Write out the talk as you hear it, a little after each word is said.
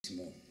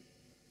письмо.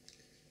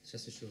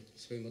 Сейчас еще вот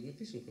споем одну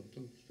песенку, а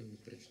потом что-нибудь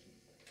прочтем.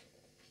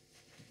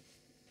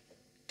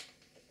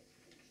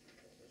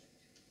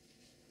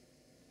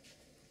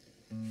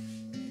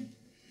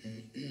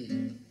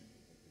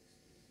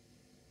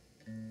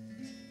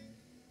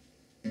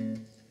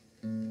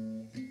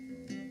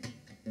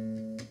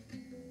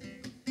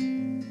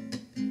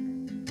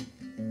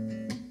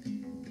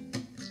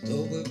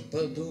 Кто бы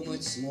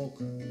подумать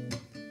смог,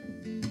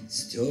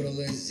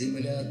 стерлась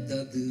земля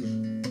до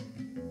дыр.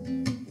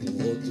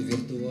 Вот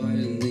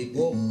виртуальный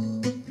бог,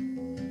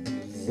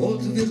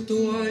 вот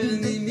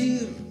виртуальный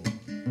мир.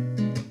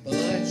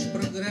 Плачь,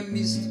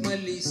 программист,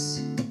 молись,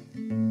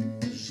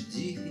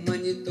 жди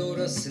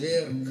монитора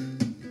сверг.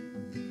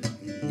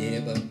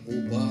 Небо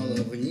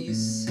упало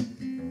вниз,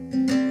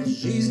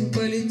 жизнь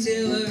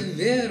полетела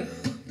вверх.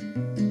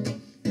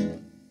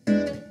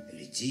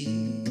 Лети,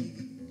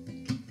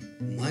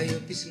 мое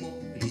письмо,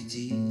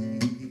 лети,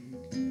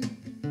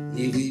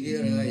 не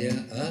выбирая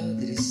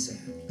адреса,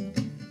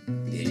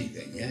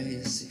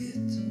 перегоняя свет.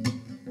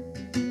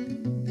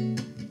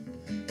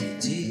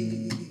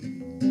 Лети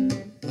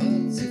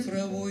по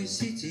цифровой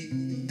сети,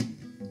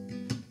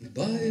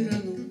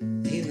 Байрону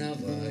и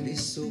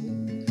Навалису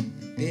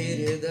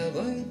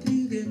передавай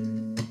привет.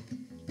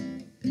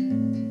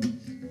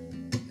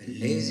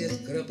 Лезет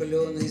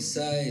крапленый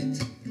сайт,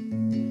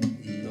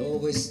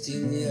 новости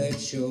ни о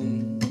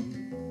чем.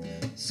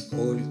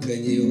 Сколько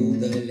не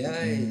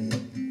удаляй,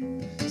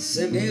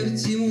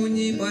 смерть ему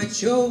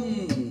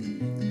нипочем.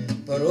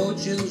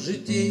 Прочен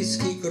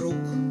житейский круг,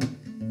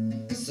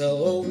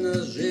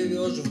 словно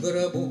живешь в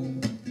гробу.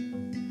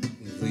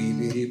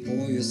 Выбери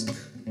поиск,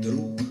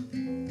 друг,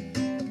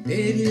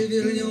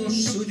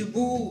 перевернешь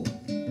судьбу.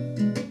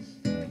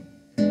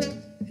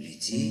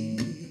 Лети,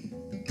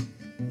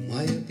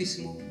 мое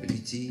письмо,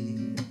 лети,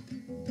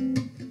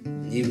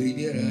 не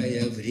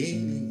выбирая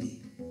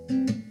времени,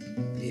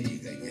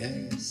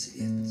 перегоняя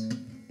свет.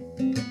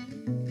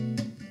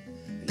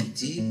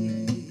 Лети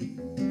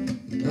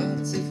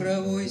по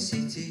цифровой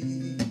сети,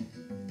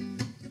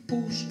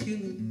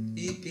 Пушкину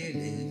и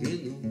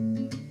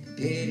Пелевину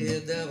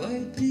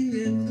передавай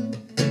привет.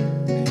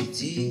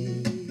 Лети,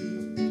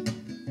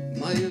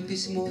 мое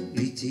письмо,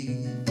 лети,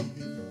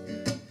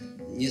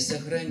 не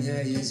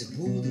сохраняясь в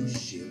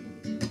будущем,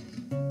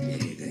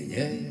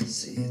 перегоняя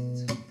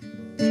свет.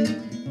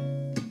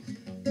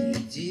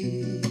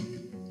 Лети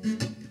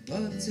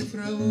по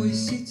цифровой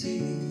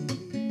сети,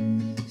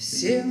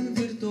 всем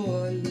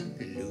виртуально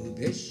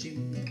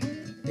любящим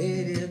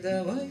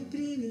передавай